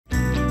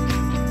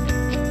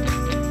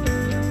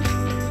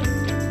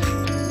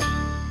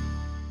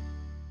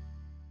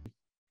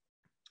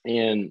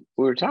And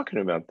we were talking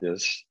about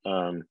this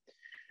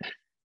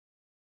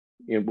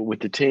with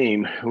the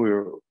team. We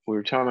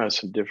were talking about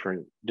some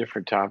different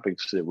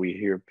topics that we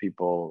hear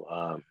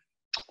people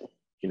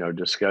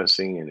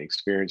discussing and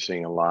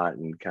experiencing a lot,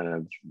 and kind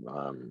of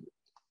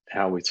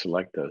how we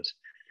select those.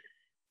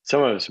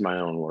 Some of it's my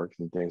own work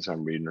and things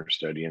I'm reading or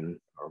studying,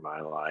 or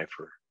my life,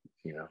 or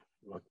you know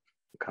a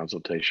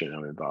consultation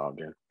I'm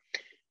involved in.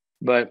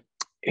 But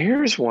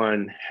here's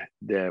one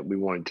that we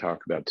want to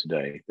talk about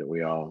today that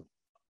we all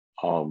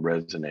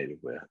resonated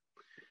with,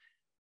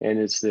 and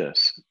it's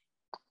this: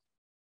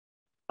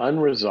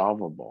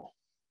 unresolvable.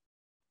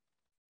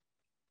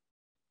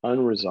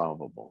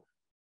 Unresolvable.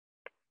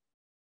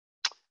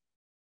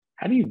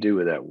 How do you do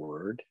with that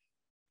word?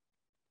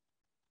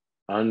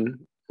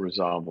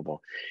 Unresolvable.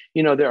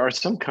 There are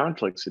some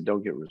conflicts that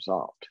don't get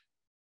resolved.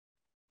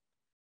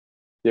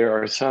 There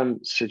are some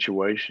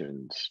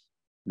situations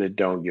that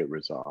don't get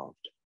resolved.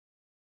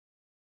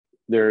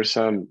 There are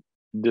some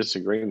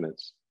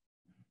disagreements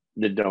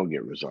that don't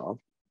get resolved.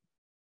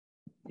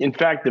 In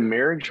fact, the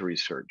marriage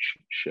research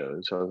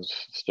shows, I was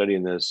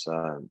studying this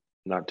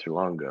not too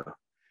long ago,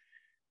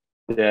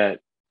 that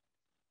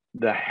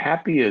the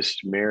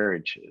happiest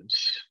marriages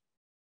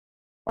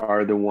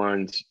are the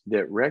ones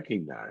that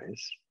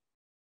recognize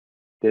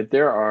that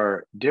there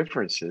are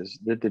differences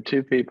that the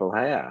two people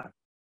have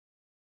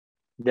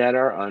that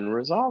are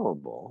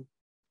unresolvable.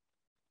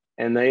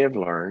 And they have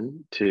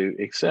learned to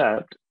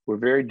accept we're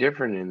very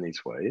different in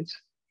these ways.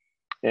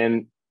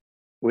 And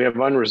we have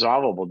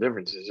unresolvable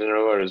differences. In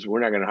other words, we're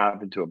not going to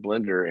hop into a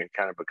blender and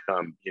kind of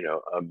become,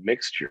 a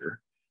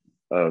mixture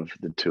of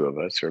the two of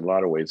us. There are a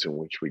lot of ways in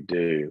which we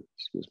do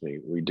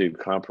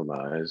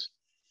compromise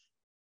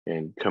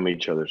and come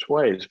each other's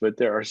ways. But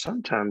there are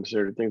things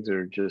that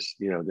are just,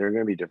 they're going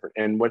to be different.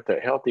 And what the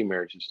healthy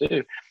marriages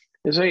do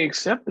is they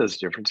accept those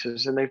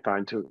differences and they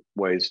find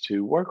ways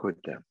to work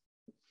with them.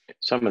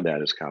 Some of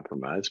that is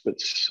compromise,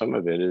 but some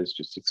of it is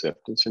just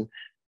acceptance and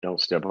don't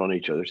step on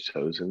each other's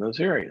toes in those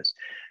areas.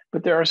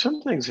 But there are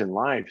some things in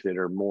life that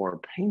are more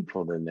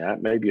painful than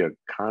that, maybe a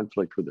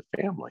conflict with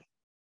a family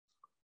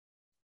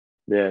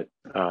that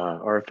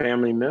or a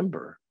family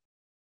member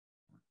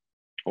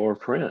or a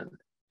friend.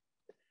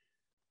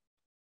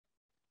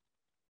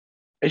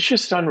 It's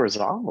just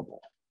unresolvable.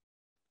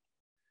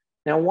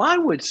 Now, why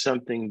would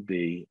something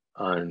be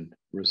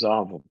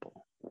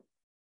unresolvable?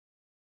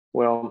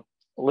 Well,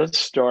 let's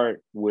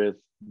start with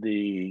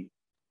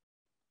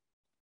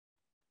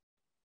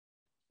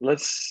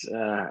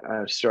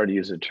I started to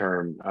use a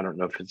term, I don't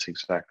know if it's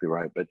exactly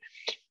right,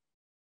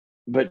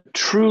 but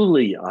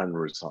truly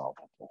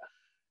unresolvable.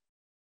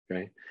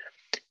 Okay.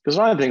 Because a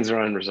lot of things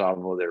are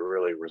unresolvable that are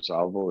really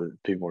resolvable.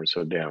 People are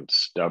so damn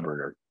stubborn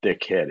or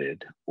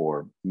thick-headed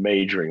or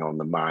majoring on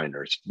the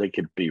minors, they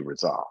could be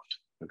resolved.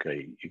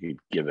 Okay, you could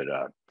give it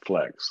up,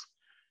 flex,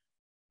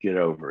 get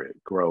over it,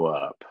 grow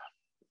up.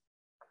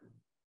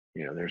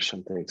 There's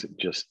some things that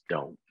just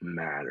don't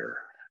matter,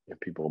 and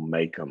people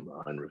make them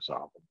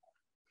unresolvable.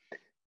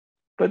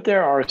 But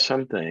there are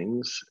some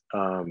things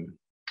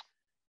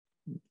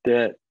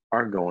that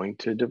are going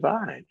to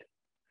divide.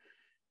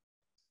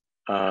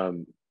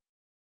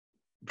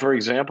 For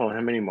example,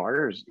 how many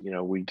martyrs?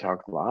 We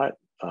talk a lot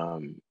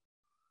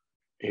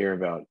here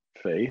about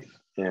faith,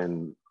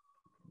 and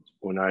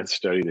when I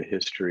study the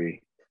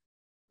history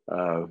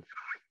of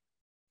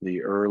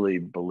the early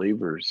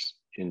believers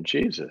in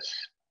Jesus,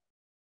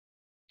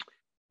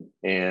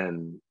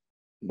 and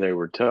they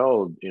were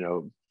told,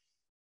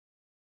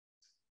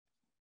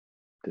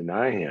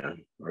 deny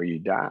him or you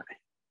die.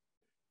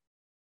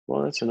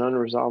 Well, that's an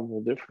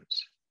unresolvable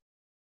difference.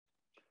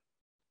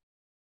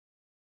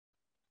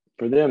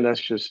 For them,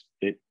 that's just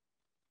it.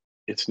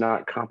 It's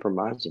not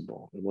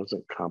compromisable. It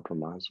wasn't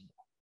compromisable.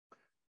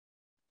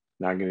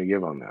 Not going to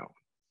give on that one.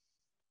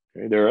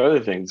 Okay? There are other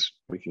things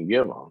we can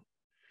give on.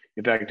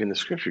 In fact, in the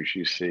scriptures,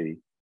 you see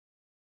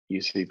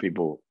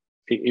people,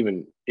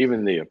 even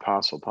the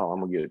Apostle Paul. I'm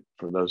gonna get,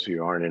 for those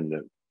who aren't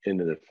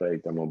into the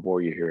faith, I'm gonna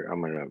bore you here.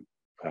 I'm gonna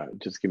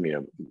just give me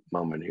a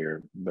moment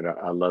here, but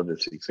I love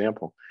this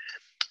example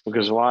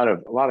because a lot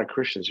of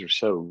Christians are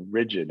so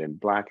rigid and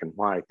black and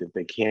white that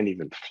they can't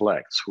even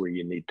flex where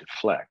you need to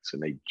flex,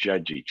 and they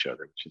judge each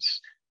other, which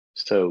is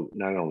so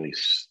not only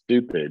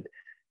stupid,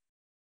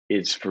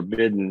 it's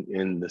forbidden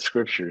in the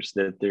scriptures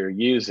that they're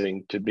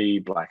using to be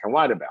black and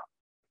white about.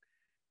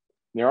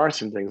 There are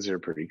some things that are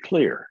pretty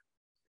clear,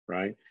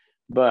 right?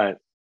 But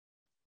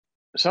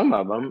some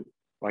of them,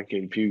 like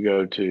if you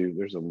go to,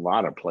 there's a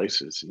lot of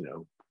places,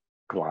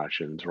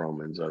 Colossians,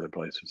 Romans, other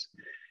places.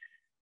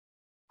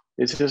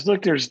 It says,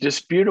 look, there's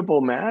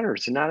disputable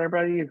matters and not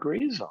everybody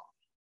agrees on,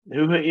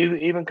 who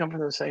even come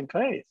from the same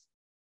faith,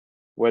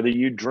 whether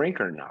you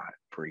drink or not,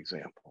 for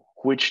example,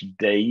 which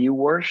day you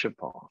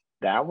worship on.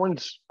 That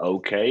one's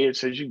okay. It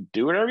says you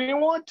do whatever you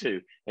want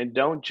to and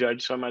don't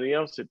judge somebody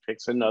else that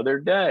picks another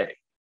day.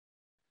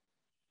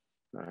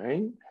 All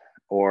right.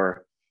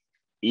 Or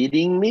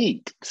eating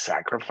meat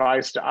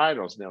sacrificed to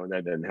idols. Now,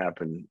 that doesn't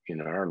happen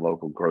in our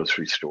local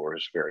grocery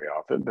stores very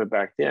often, but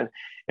back then.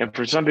 And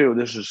for some people,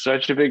 this is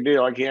such a big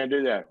deal. I can't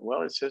do that.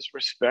 Well, it says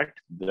respect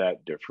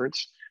that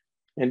difference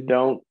and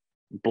don't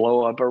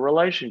blow up a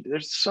relationship.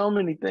 There's so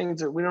many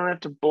things that we don't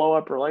have to blow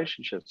up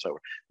relationships over.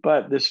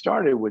 But this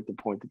started with the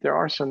point that there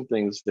are some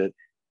things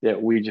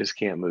that we just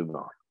can't move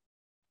on.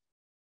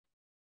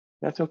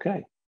 That's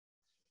okay.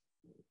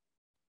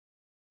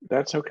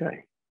 That's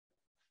okay.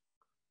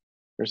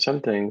 There's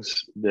some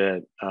things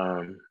that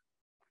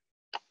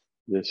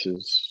this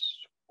is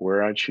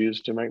where I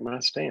choose to make my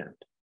stand.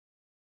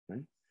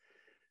 Right?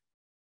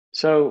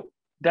 So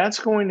that's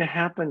going to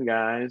happen,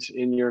 guys,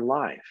 in your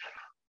life.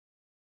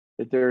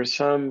 That there are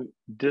some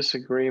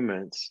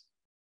disagreements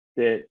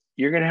that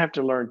you're going to have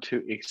to learn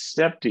to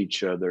accept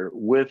each other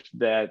with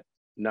that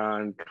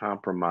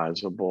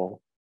non-compromisable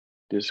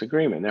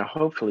disagreement. Now,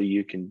 hopefully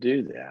you can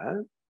do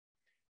that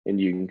and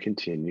you can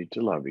continue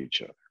to love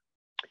each other.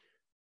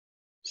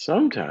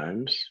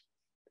 Sometimes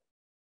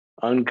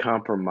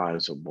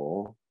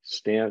uncompromisable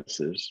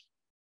stances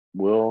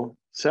will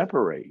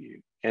separate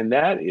you. And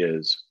that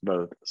is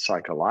both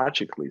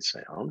psychologically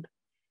sound,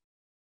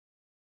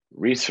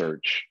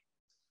 research,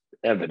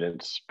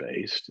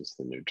 evidence-based is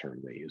the new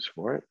term they use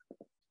for it,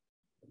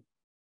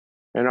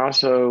 and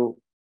also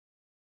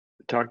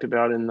talked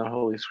about in the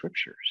Holy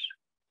Scriptures.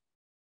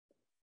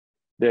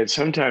 That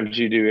sometimes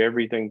you do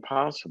everything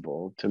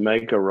possible to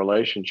make a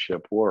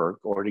relationship work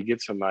or to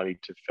get somebody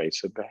to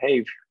face a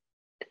behavior.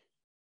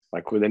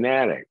 Like with an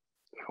addict.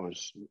 I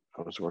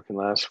was working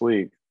last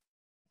week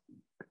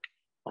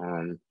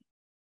on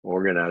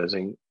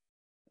organizing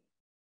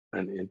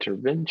an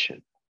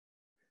intervention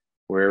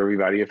where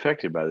everybody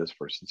affected by this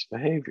person's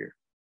behavior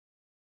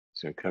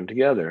is going to come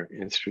together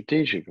and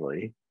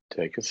strategically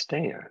take a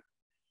stand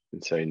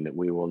and say that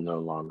we will no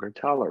longer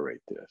tolerate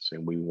this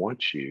and we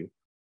want to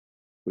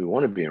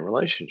be in a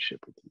relationship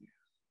with you.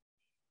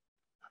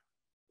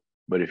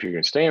 But if you're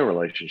going to stay in a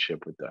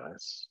relationship with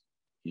us,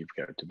 you've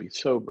got to be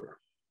sober.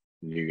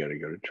 You got to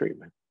go to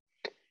treatment.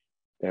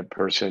 That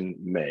person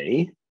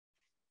may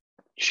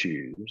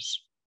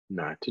choose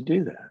not to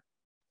do that.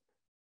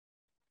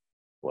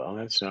 Well,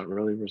 that's not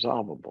really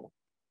resolvable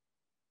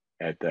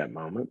at that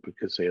moment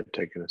because they have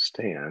taken a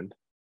stand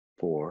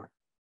for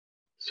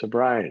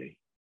sobriety.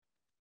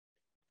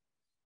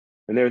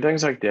 And there are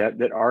things like that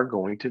that are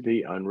going to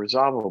be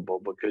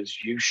unresolvable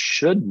because you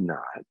should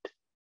not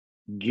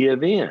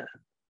give in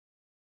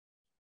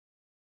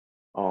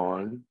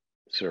on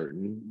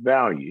certain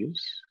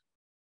values.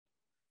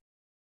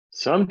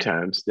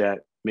 Sometimes that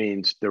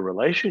means the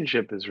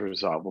relationship is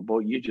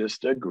resolvable. You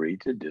just agree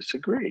to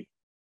disagree.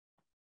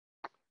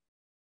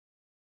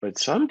 But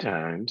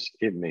sometimes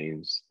it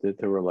means that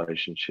the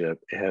relationship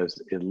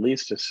has at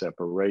least a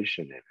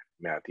separation in it.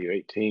 Matthew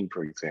 18,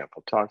 for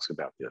example, talks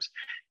about this.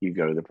 You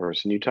go to the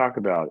person, you talk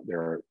about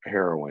their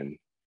heroin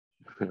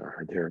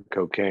or their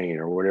cocaine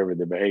or whatever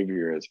the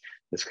behavior is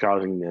that's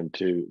causing them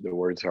to, the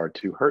words are,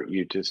 to hurt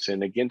you, to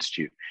sin against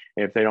you.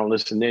 And if they don't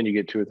listen, then you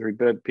get 2 or 3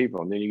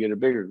 people, and then you get a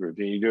bigger group,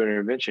 then you do an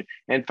intervention.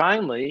 And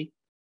finally,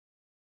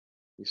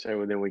 you say,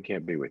 well, then we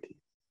can't be with you.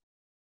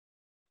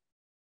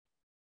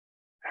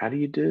 How do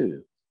you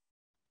do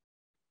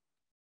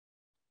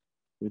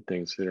with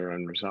things that are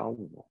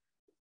unresolvable?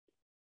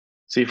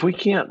 See, if we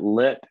can't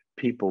let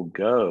people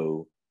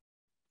go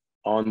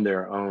on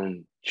their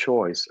own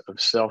choice of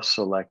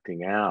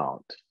self-selecting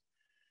out,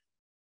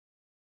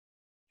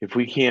 if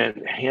we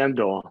can't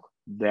handle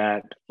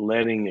that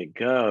letting it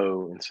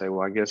go and say,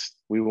 well, I guess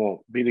we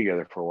won't be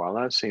together for a while.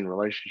 I've seen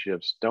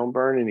relationships, don't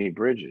burn any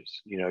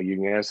bridges. You know, you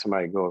can ask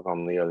somebody to go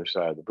on the other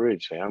side of the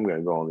bridge, say, I'm going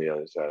to go on the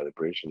other side of the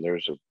bridge. And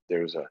there's a,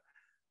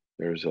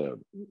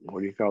 what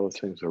do you call those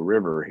things? A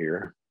river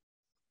here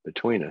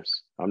between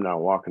us. I'm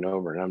not walking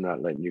over and I'm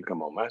not letting you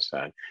come on my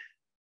side,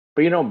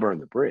 but you don't burn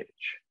the bridge.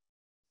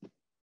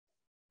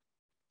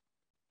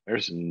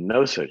 There's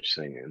no such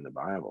thing in the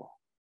Bible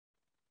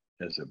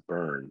as a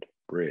burned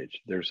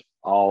bridge. There's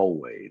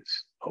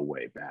always a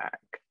way back.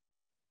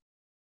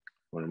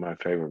 One of my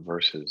favorite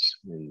verses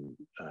in,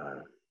 I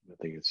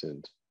think it's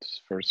in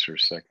 1st or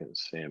 2nd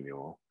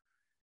Samuel,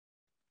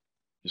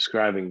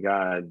 describing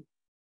God.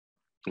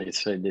 It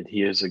said that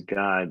he is a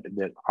God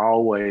that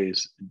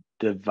always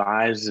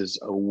devises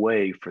a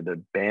way for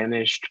the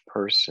banished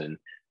person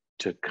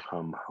to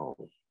come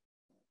home.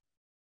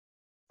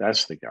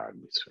 That's the God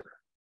we serve.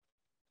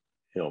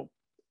 He'll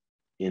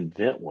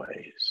invent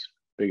ways.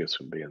 Biggest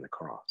one being the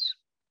cross.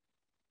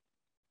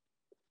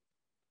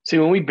 See,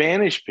 when we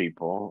banish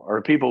people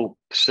or people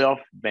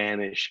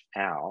self-banish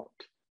out,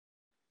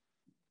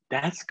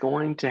 that's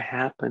going to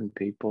happen,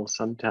 people,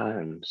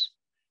 sometimes.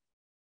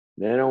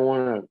 They don't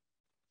want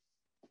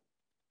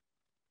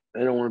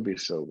to be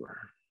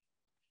sober.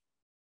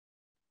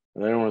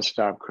 They don't want to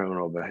stop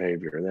criminal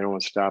behavior. They don't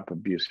want to stop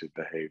abusive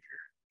behavior.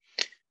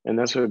 And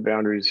that's what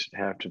boundaries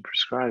have to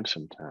prescribe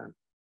sometimes.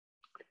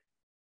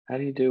 How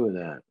do you do with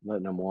that?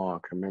 Letting them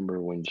walk. I remember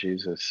when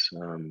Jesus,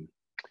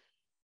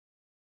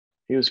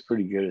 he was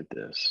pretty good at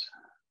this.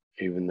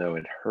 even though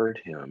it hurt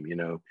him. You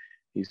know,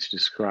 he's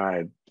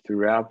described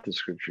throughout the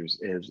scriptures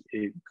as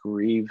it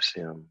grieves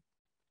him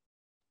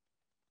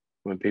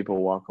when people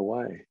walk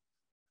away.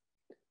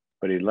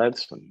 But he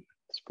lets them.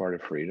 It's part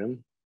of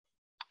freedom,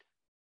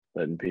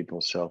 letting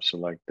people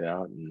self-select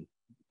out and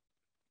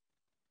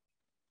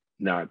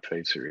not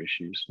face their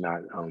issues,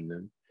 not own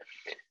them.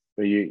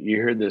 But you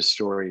hear this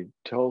story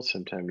told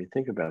sometime, you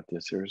think about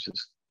this, there was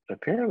this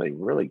apparently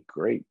really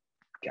great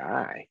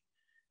guy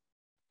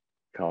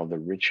called the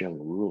rich young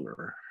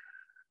ruler.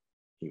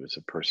 He was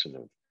a person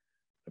of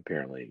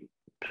apparently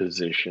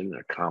position,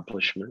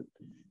 accomplishment,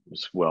 he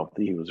was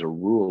wealthy, he was a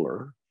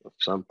ruler of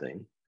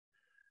something,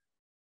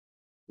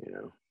 you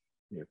know,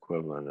 the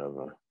equivalent of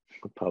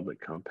a public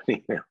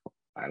company now.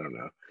 I don't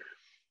know.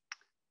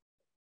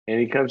 And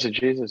he comes to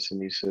Jesus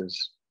and he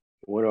says,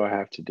 what do I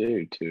have to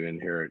do to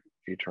inherit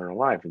eternal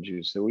life? And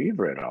Jesus said, well, you've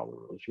read all the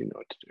rules. You know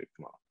what to do.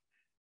 Come on.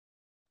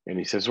 And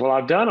he says, well,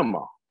 I've done them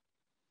all.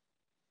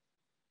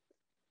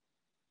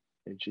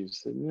 And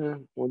Jesus said, no,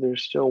 well,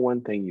 there's still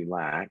one thing you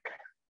lack.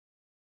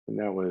 And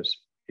that was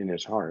in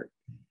his heart.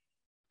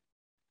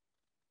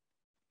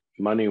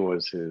 Money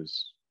was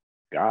his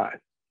God.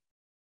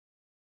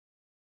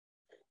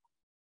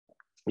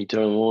 He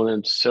told him, well,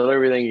 then sell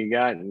everything you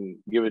got and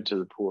give it to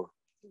the poor.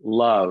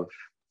 Love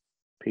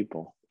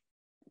people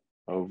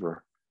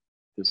over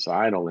this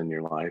idol in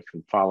your life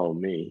and follow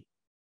me.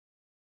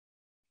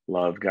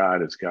 Love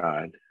God as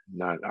God,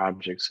 not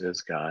objects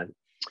as God.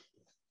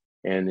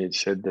 And it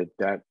said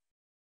that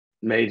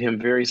made him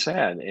very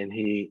sad, and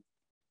he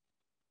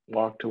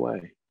walked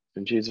away,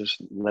 and Jesus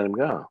let him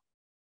go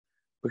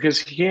because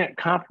he can't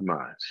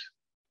compromise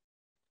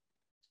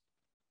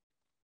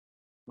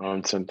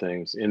on some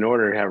things in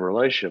order to have a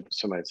relationship with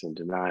somebody that's in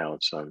denial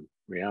of some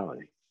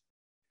reality.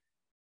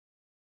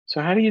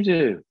 So how do you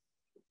do?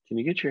 Can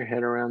you get your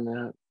head around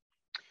that?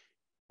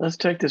 Let's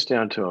take this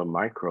down to a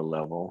micro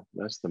level.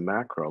 That's the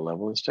macro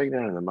level. Let's take it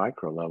down to the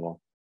micro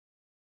level.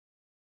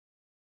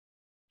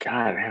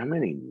 God, how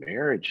many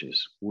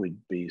marriages would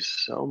be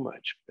so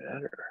much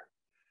better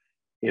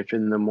if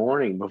in the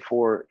morning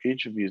before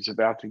each of you is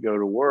about to go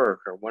to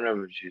work, or one of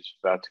you is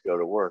about to go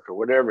to work, or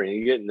whatever, and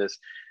you get in this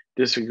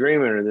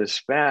disagreement or this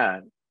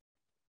spat,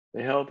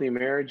 the healthy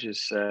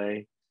marriages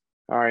say,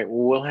 all right,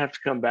 well, we'll have to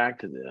come back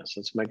to this.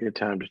 Let's make a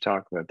time to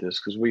talk about this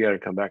because we got to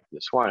come back to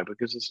this. Why?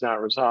 Because it's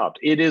not resolved.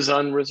 It is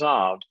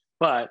unresolved,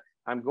 but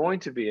I'm going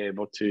to be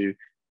able to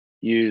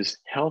use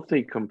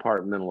healthy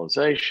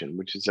compartmentalization,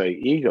 which is a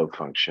ego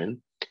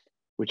function,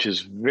 which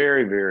is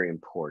very, very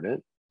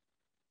important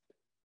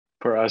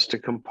for us to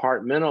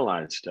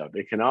compartmentalize stuff.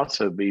 It can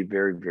also be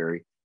very,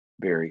 very,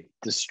 very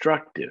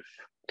destructive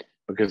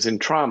because in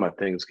trauma,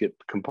 things get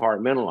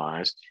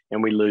compartmentalized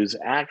and we lose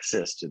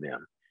access to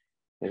them.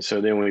 And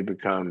so then we have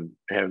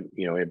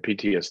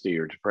PTSD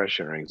or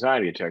depression or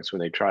anxiety attacks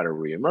when they try to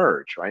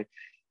reemerge, right?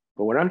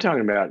 But what I'm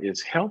talking about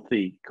is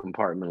healthy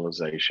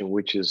compartmentalization,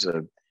 which is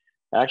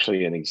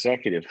actually an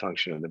executive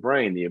function of the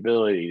brain, the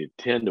ability to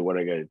tend to what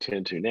I got to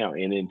tend to now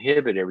and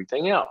inhibit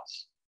everything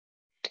else.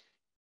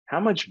 How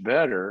much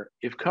better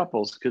if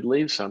couples could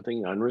leave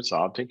something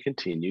unresolved and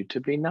continue to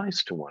be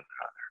nice to one another?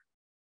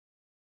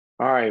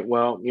 All right,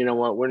 well, you know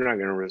what? We're not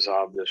going to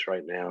resolve this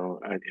right now.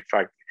 In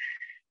fact,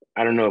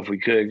 I don't know if we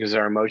could because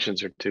our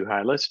emotions are too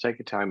high. Let's take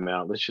a time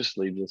out. Let's just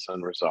leave this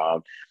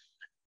unresolved.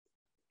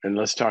 And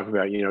let's talk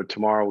about,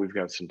 tomorrow we've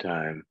got some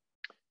time.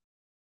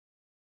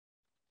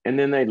 And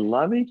then they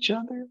love each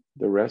other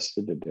the rest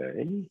of the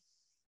day.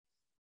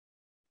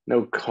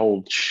 No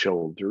cold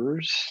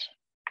shoulders.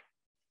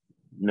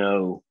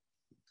 No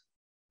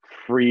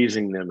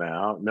freezing them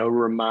out. No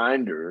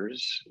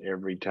reminders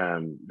every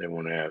time they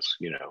want to ask,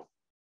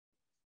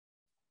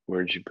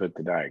 where'd you put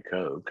the Diet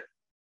Coke?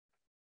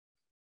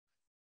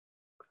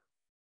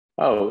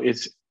 Oh,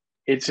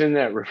 it's in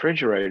that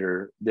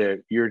refrigerator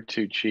that you're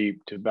too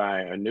cheap to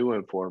buy a new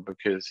one for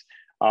because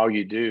all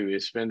you do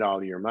is spend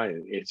all your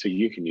money. So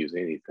you can use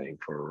anything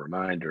for a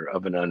reminder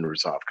of an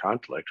unresolved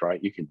conflict,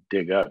 right? You can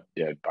dig up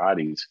dead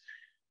bodies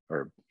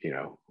or,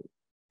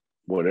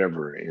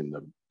 whatever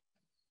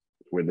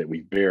where that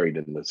we buried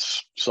in the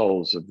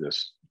souls of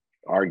this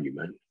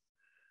argument.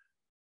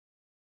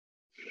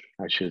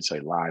 I should say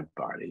live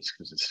bodies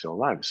because it's still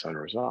alive, it's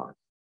unresolved.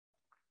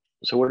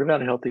 So what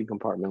about healthy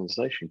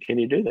compartmentalization? Can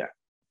you do that?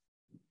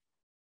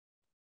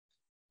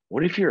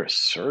 What if you're a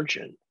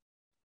surgeon,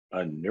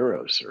 a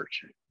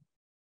neurosurgeon,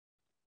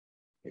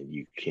 and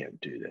you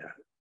can't do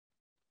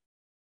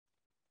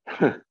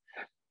that?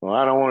 Well,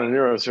 I don't want a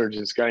neurosurgeon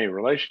that's got any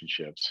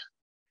relationships.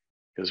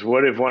 Because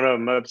what if one of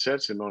them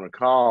upsets him on a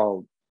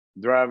call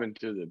driving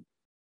to the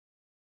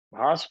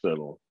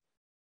hospital?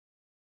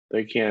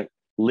 They can't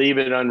leave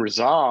it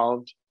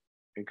unresolved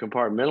and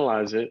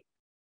compartmentalize it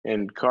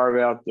and carve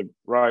out the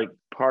right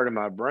part of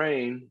my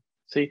brain.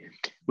 See,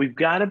 we've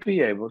got to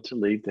be able to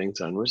leave things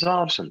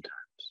unresolved sometimes.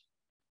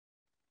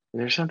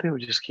 And there's some people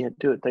who just can't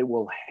do it. They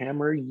will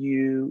hammer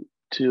you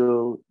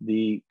till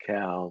the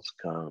cows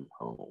come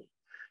home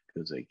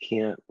because they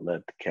can't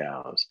let the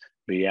cows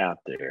be out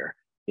there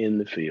in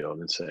the field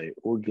and say,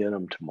 we'll get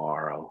them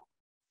tomorrow.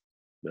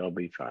 They'll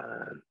be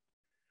fine.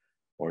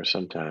 Or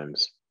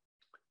sometimes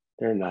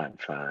they're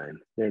not fine.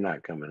 They're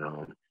not coming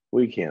home.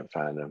 We can't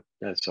find them.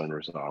 That's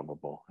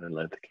unresolvable. And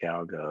let the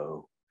cow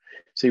go.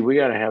 See, we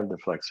got to have the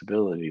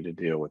flexibility to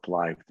deal with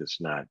life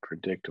that's not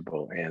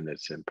predictable and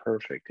that's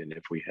imperfect. And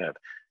if we have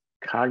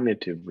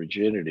cognitive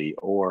rigidity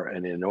or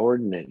an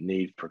inordinate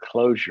need for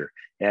closure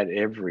at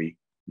every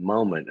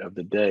moment of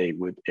the day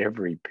with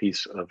every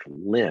piece of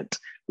lint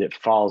that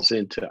falls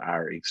into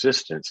our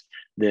existence,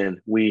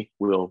 then we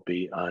will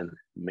be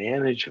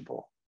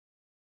unmanageable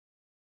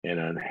and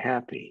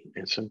unhappy.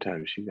 And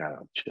sometimes you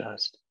gotta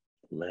just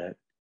let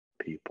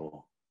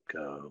people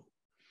go.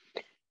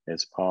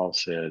 As Paul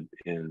said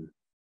in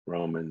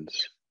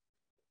Romans,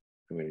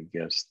 I'm going to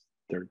guess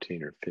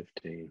 13 or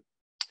 15,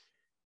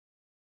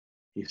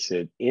 he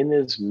said,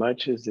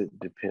 inasmuch as it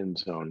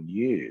depends on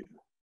you,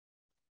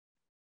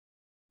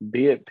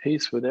 be at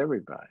peace with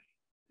everybody.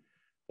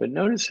 But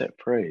notice that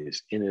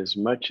phrase,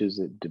 inasmuch as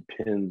it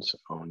depends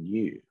on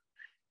you,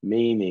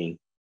 meaning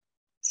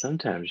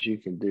sometimes you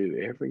can do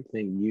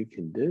everything you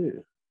can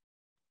do,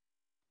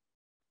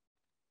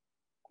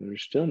 and you're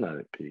still not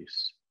at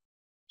peace.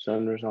 It's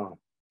unresolved.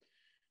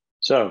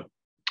 So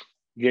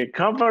get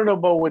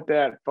comfortable with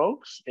that,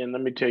 folks. And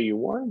let me tell you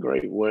one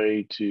great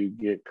way to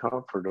get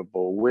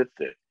comfortable with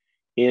it,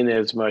 in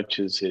as much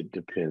as it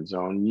depends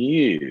on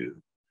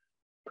you.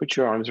 Put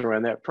your arms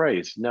around that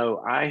phrase. No,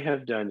 I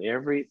have done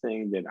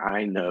everything that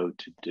I know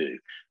to do.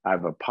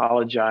 I've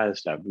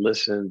apologized. I've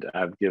listened.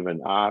 I've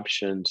given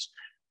options.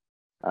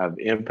 I've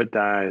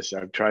empathized.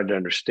 I've tried to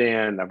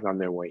understand. I've gone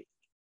their way.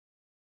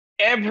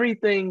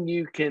 Everything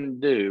you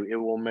can do, it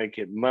will make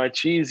it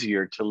much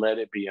easier to let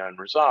it be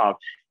unresolved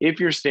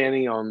if you're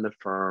standing on the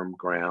firm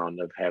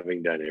ground of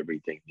having done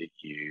everything that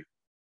you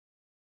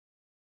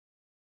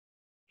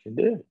can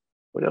do.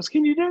 What else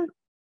can you do?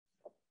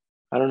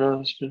 I don't know what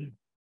else to do.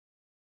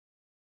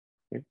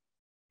 Okay.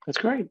 That's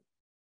great.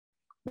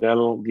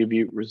 That'll give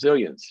you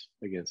resilience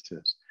against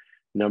this.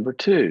 Number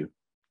two,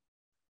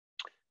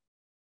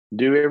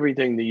 do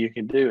everything that you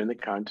can do in the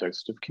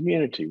context of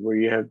community where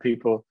you have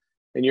people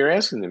and you're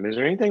asking them, is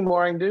there anything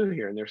more I can do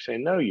here? And they're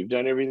saying, no, you've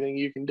done everything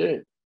you can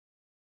do.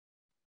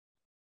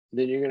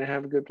 Then you're going to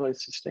have a good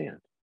place to stand.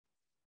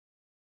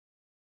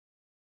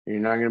 You're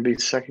not going to be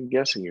second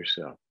guessing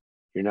yourself.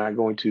 You're not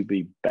going to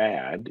be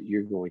bad.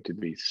 You're going to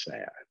be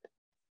sad.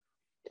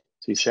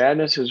 See,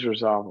 sadness is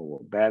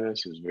resolvable.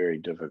 Badness is very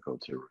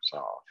difficult to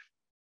resolve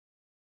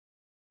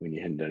when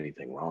you haven't done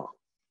anything wrong,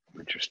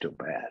 but you're still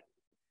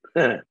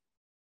bad.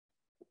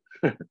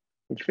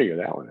 Let's figure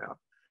that one out.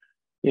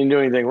 You didn't do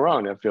anything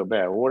wrong. I feel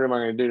bad. Well, what am I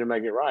going to do to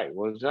make it right?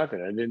 Well, there's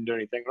nothing. I didn't do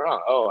anything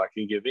wrong. Oh, I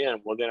can give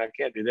in. Well, then I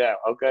can't do that.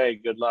 Okay,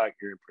 good luck.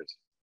 You're in prison.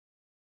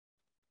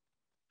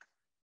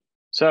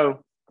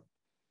 So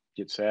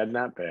get sad,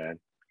 not bad.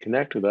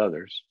 Connect with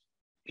others.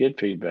 Get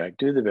feedback.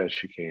 Do the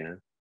best you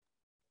can.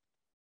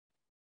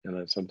 And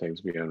let some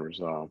things be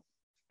unresolved.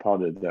 Paul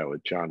did that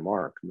with John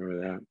Mark. Remember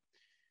that?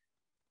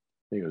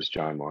 I think it was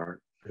John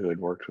Mark who had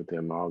worked with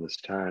him all this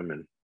time.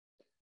 And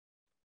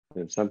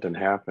then something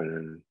happened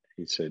and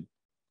he said,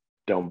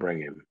 don't bring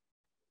him.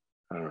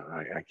 I don't know.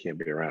 I can't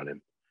be around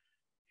him.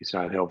 He's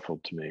not helpful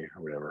to me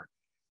or whatever.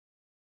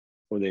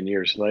 Well, then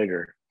years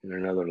later, in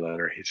another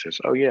letter, he says,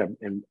 oh yeah,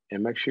 and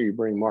make sure you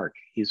bring Mark.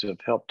 He's of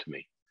help to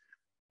me.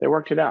 They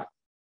worked it out,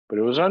 but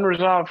it was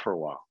unresolved for a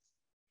while.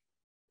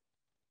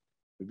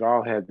 We've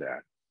all had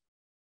that.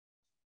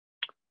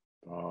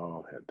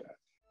 All had that.